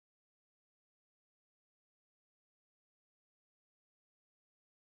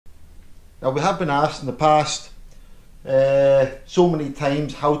Now we have been asked in the past so many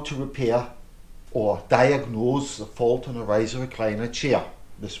times how to repair or diagnose the fault on a riser recliner chair,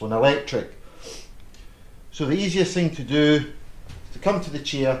 this one electric. So the easiest thing to do is to come to the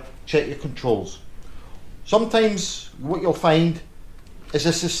chair, check your controls. Sometimes what you'll find is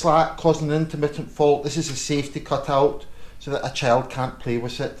this is slack causing an intermittent fault. This is a safety cutout so that a child can't play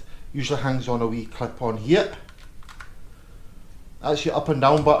with it. Usually hangs on a wee clip on here. That's your up and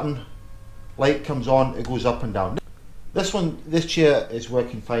down button. Light comes on, it goes up and down. This chair is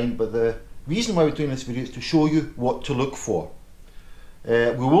working fine, but the reason why we're doing this video is to show you what to look for.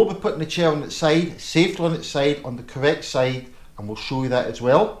 We will be putting the chair on its side, safely on its side, on the correct side, and we'll show you that as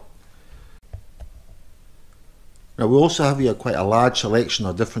well. Now we also have here quite a large selection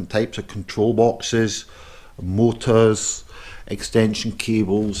of different types of control boxes, motors, extension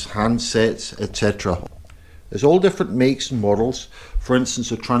cables, handsets, etc. There's all different makes and models. For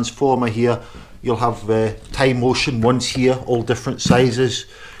instance, a transformer here, you'll have time motion ones here, all different sizes.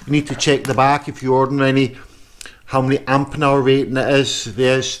 You need to check the back if you're ordering any, how many amp an hour rating it is.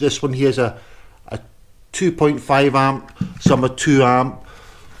 There's this one here is a 2.5 amp, some are 2 amp,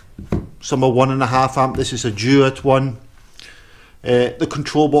 some are 1.5 amp. This is a duet one. The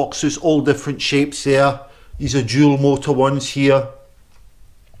control boxes, all different shapes there. These are dual motor ones here.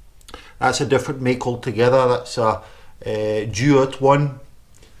 That's a different make altogether. That's a duet one.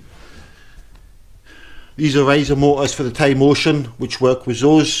 These are riser motors for the time motion, which work with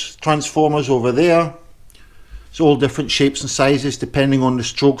those transformers over there. It's all different shapes and sizes depending on the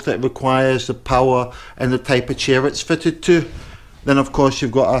stroke that it requires, the power and the type of chair it's fitted to. Then of course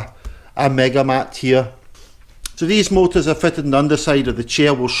you've got a mega mat here. So these motors are fitted on the underside of the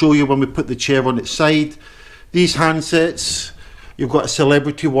chair. We'll show you when we put the chair on its side. These handsets, you've got a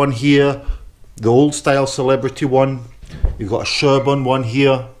Celebrity one here, the old style Celebrity one. You've got a Sherburn one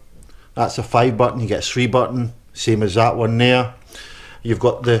here. That's a 5 button, you get a 3 button, same as that one there. You've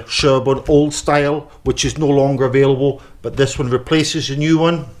got the Sherburn old style, which is no longer available, but this one replaces the new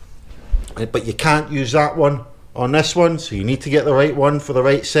one. But you can't use that one on this one, so you need to get the right one for the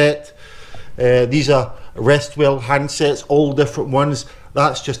right set. These are Restwell handsets, all different ones.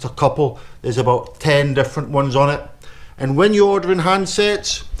 That's just a couple. There's about 10 different ones on it. And when you're ordering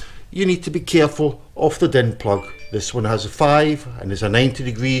handsets, you need to be careful of the DIN plug. This one has a 5 and there's a 90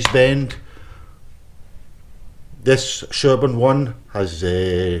 degrees bend. This Sherburn one has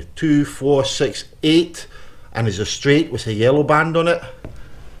 2, 4, 6, 8 and is a straight with a yellow band on it.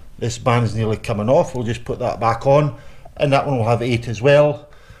 This band's nearly coming off. We'll just put that back on, and that one will have 8 as well.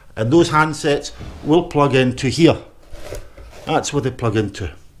 And those handsets will plug into here. That's where they plug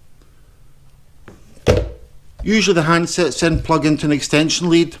into. Usually the handsets then plug into an extension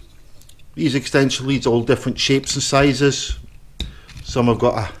lead. These extension leads are all different shapes and sizes. Some have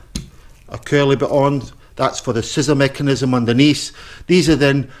got a curly bit on. That's for the scissor mechanism underneath. These are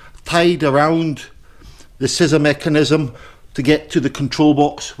then tied around the scissor mechanism to get to the control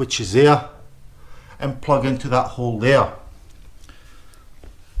box, which is there, and plug into that hole there.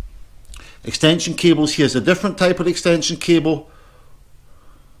 Extension cables, here's a different type of extension cable.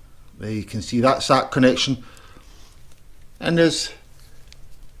 There you can see that's that connection. And here's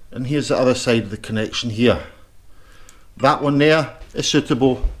the other side of the connection here. That one there is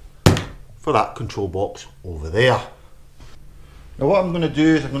suitable for that control box over there. Now what I'm going to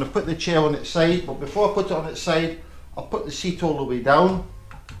do is I'm going to put the chair on its side, but before I put it on its side, I'll put the seat all the way down.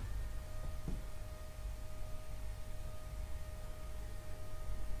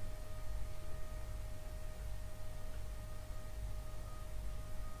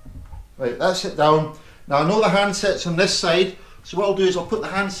 Right, that's it down. Now I know the handset's on this side, so what I'll do is I'll put the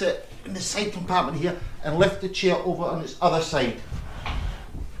handset in the side compartment here and lift the chair over on its other side.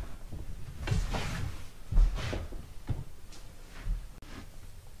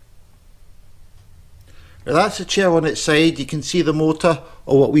 Now that's the chair on its side. You can see the motor,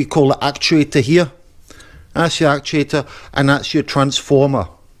 or what we call the actuator here. That's your actuator, and that's your transformer.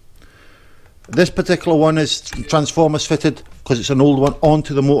 This particular one is transformers fitted because it's an old one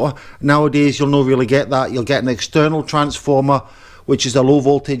onto the motor. Nowadays you'll not really get that. You'll get an external transformer, which is a low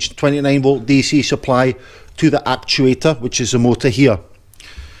voltage 29 volt DC supply to the actuator, which is the motor here.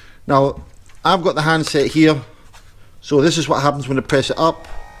 Now I've got the handset here, so this is what happens when I press it up.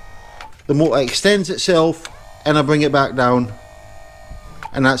 The motor extends itself and I bring it back down,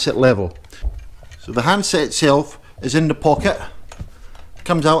 and that's at level. So the handset itself is in the pocket,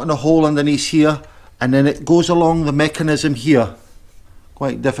 comes out in a hole underneath here, and then it goes along the mechanism here.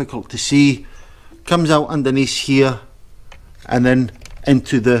 Quite difficult to see. Comes out underneath here and then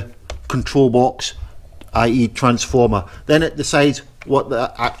into the control box, i.e. transformer. Then it decides what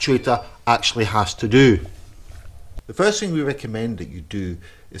the actuator actually has to do. The first thing we recommend that you do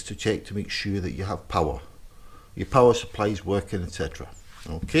is to check to make sure that you have power. Your power supply is working, etc.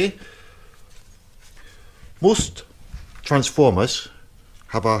 Okay. Most transformers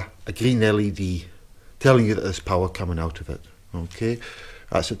have a green LED telling you that there's power coming out of it. Okay.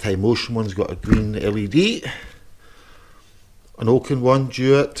 That's the time motion one's got a green LED. An Oaken one,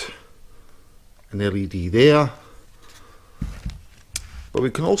 Duet, an LED there. But we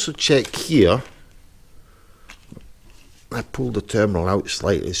can also check here. I pulled the terminal out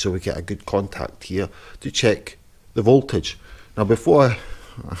slightly so we get a good contact here to check the voltage. Now before I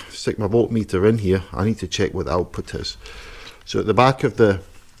stick my voltmeter in here, I need to check what the output is. So at the back of the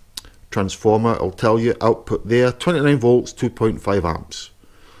transformer, it'll tell you output there, 29 volts, 2.5 amps.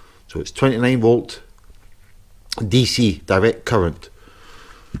 So it's 29 volt DC, direct current.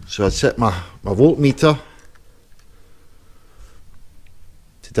 So I set my voltmeter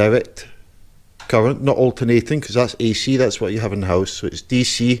to direct current, not alternating, because that's AC, that's what you have in the house. So it's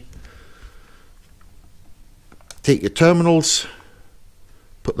DC. Take your terminals,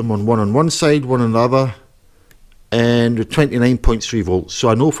 put them on one side, one on the other, and with 29.3 volts. So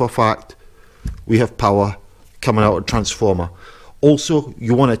I know for a fact we have power coming out of the transformer. Also,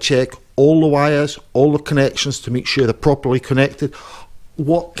 you want to check all the wires, all the connections to make sure they're properly connected.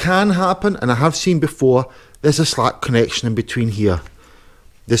 What can happen, and I have seen before, there's a slack connection in between here.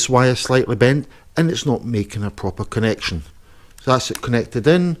 This wire is slightly bent and it's not making a proper connection. So that's it connected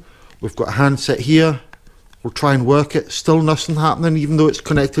in. We've got a handset here. We'll try and work it. Still nothing happening even though it's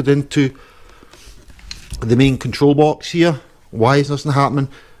connected into the main control box here. Why is nothing happening?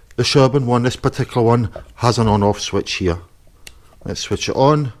 The Sherburne one, this particular one, has an on-off switch here. Let's switch it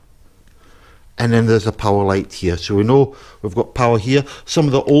on. And then there's a power light here. So we know we've got power here. Some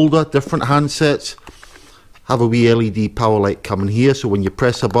of the older, different handsets have a wee LED power light coming here. So when you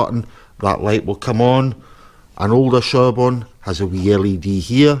press a button, that light will come on. An older Sherburne has a wee LED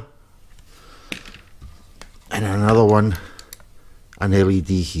here. And another one, an LED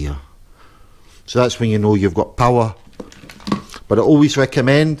here. So that's when you know you've got power. But I always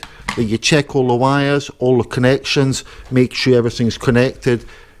recommend that you check all the wires, all the connections, make sure everything's connected.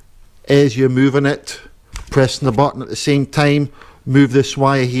 As you're moving it, pressing the button at the same time, move this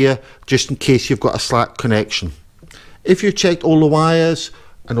wire here just in case you've got a slack connection. If you've checked all the wires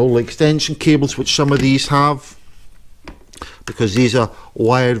and all the extension cables, which some of these have, because these are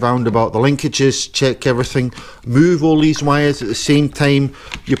wired round about the linkages, check everything, move all these wires at the same time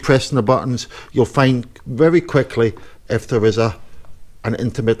you're pressing the buttons. You'll find very quickly if there is an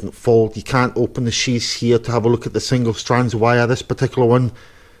intermittent fault. You can't open the sheaths here to have a look at the single strands wire. This particular one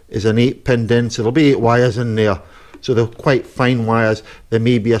is an 8-pin in, so there'll be 8 wires in there. So they're quite fine wires. There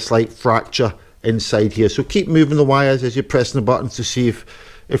may be a slight fracture inside here. So keep moving the wires as you're pressing the buttons to see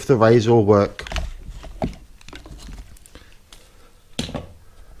if the riser will work.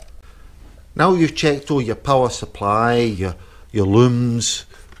 Now you've checked all your power supply, your looms,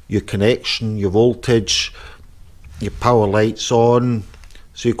 your connection, your voltage, your power lights on.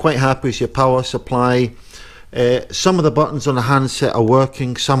 So you're quite happy with your power supply. Some of the buttons on the handset are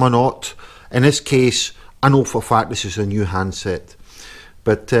working, some are not. In this case, I know for a fact this is a new handset.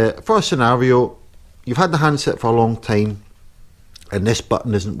 But for a scenario, you've had the handset for a long time and this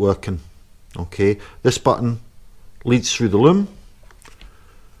button isn't working. Okay, this button leads through the loom,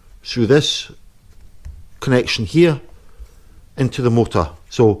 through this connection here, into the motor.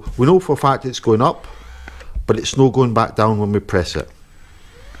 So we know for a fact it's going up, but it's not going back down when we press it.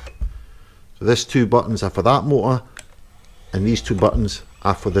 So these 2 buttons are for that motor and these 2 buttons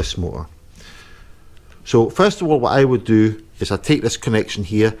are for this motor. So first of all, what I would do is I'd take this connection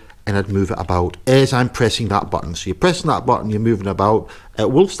here and I'd move it about as I'm pressing that button. So you're pressing that button, you're moving about, it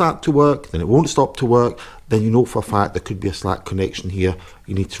will start to work, then it won't stop to work, then you know for a fact there could be a slack connection here,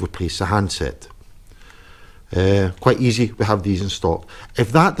 you need to replace the handset. Quite easy, we have these in stock.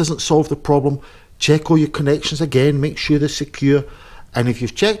 If that doesn't solve the problem, check all your connections again, make sure they're secure, and if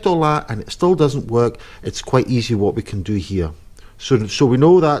you've checked all that and it still doesn't work, it's quite easy what we can do here. So we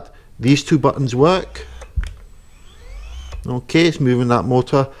know that these 2 buttons work. Okay, it's moving that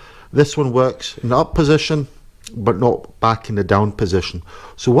motor. This one works in the up position but not back in the down position.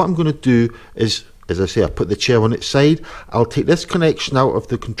 So what I'm going to do is, as I say, I put the chair on its side. I'll take this connection out of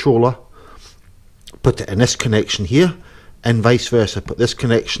the controller, put it in this connection here, and vice versa, put this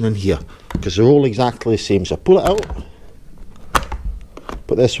connection in here, because they're all exactly the same. So I pull it out,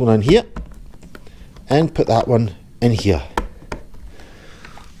 put this one in here, and put that one in here.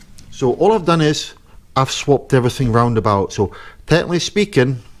 So all I've done is I've swapped everything round about. So technically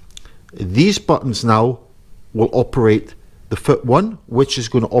speaking, these buttons now will operate the foot one, which is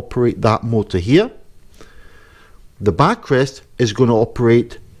going to operate that motor here. The backrest is going to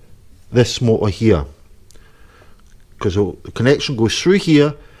operate this motor here, because the connection goes through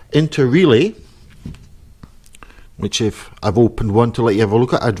here into a relay, which if I've opened one to let you have a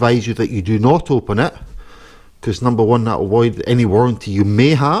look at, I advise you that you do not open it, because number one, that will avoid any warranty you may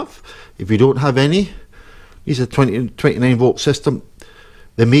have if you don't have any. These are 29 volt system.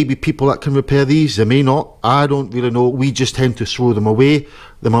 There may be people that can repair these, there may not. I don't really know. We just tend to throw them away.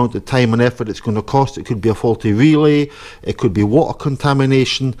 The amount of time and effort it's going to cost, it could be a faulty relay, it could be water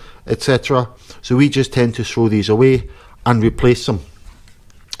contamination, etc. So we just tend to throw these away and replace them.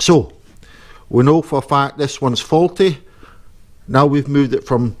 So we know for a fact this one's faulty. Now we've moved it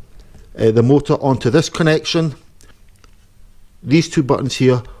from the motor onto this connection. These two buttons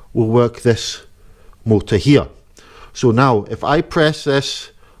here will work this motor here. So now if I press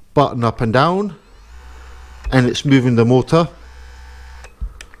this button up and down and it's moving the motor,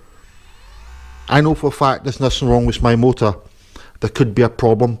 I know for a fact there's nothing wrong with my motor. There could be a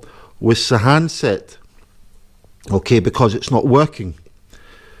problem with the handset, okay, because it's not working.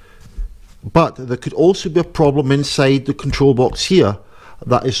 But there could also be a problem inside the control box here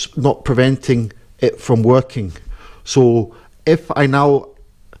that is not preventing it from working. So if I now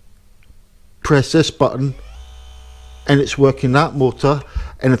press this button and it's working that motor,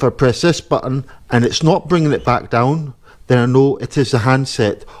 and if I press this button and it's not bringing it back down, then I know it is the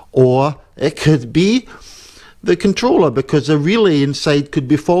handset, or it could be the controller, because the relay inside could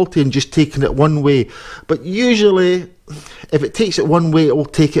be faulty and just taking it one way. But usually if it takes it one way, it will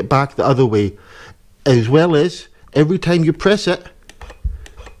take it back the other way, as well as every time you press it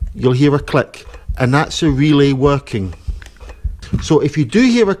you'll hear a click, and that's a relay working. So if you do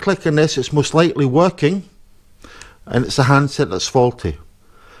hear a click in this, it's most likely working and it's a handset that's faulty.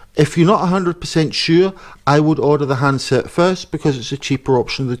 If you're not 100% sure, I would order the handset first, because it's a cheaper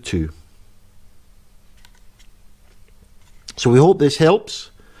option of the two. So we hope this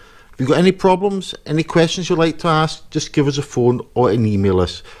helps. If you've got any problems, any questions you'd like to ask, just give us a phone or an email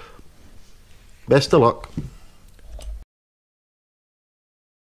us. Best of luck.